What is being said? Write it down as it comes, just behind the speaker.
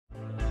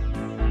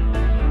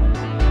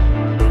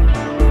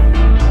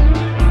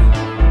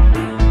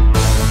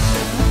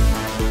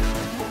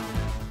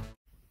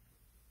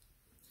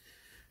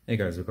Hey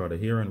guys, Ricardo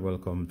here and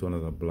welcome to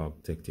another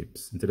blog tech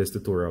tips. In today's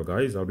tutorial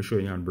guys, I'll be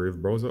showing you on Brave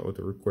browser how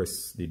to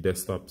request the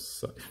desktop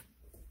site.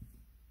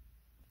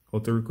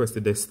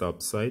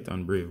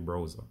 On Brave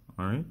browser.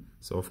 Alright,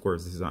 so of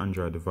course this is an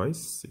Android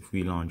device. If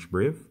we launch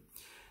Brave,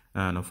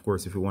 and of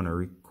course if we want to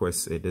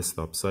request a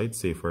desktop site,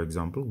 say for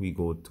example we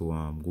go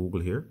to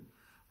Google here,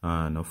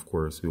 and of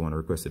course we want to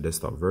request a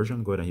desktop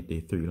version, go ahead and hit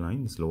the 3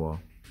 lines lower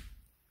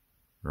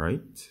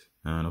right,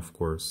 and of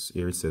course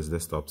here it says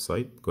desktop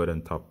site. Go ahead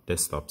and tap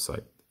desktop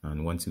site.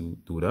 And once you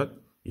do that,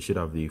 you should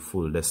have the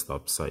full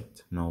desktop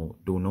site. Now,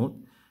 do note,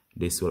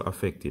 this will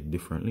affect it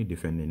differently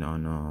depending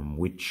on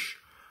which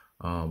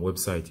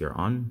website you're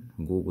on.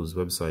 Google's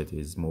website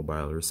is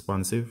mobile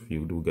responsive.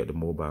 You do get the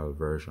mobile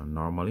version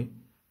normally,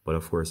 but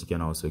of course, you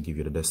can also give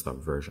you the desktop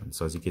version.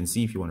 So as you can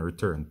see, if you want to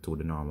return to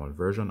the normal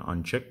version,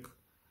 uncheck,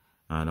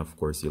 and of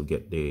course, you'll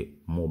get the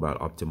mobile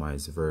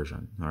optimized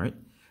version. All right.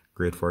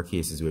 Great for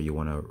cases where you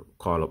want to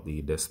call up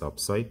the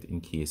desktop site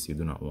in case you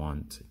do not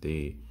want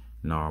the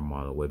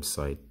normal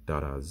website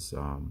that has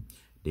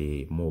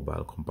the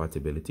mobile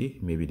compatibility.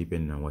 Maybe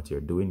depending on what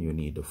you're doing, you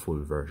need the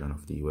full version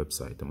of the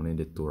website. I'm going to end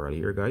the tutorial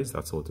here guys.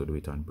 That's how to do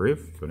it on Brave.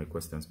 If you have any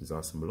questions, please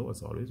ask them below.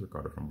 As always,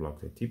 Ricardo from Blog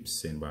Tech Tips,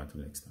 saying bye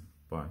until next time.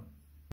 Bye.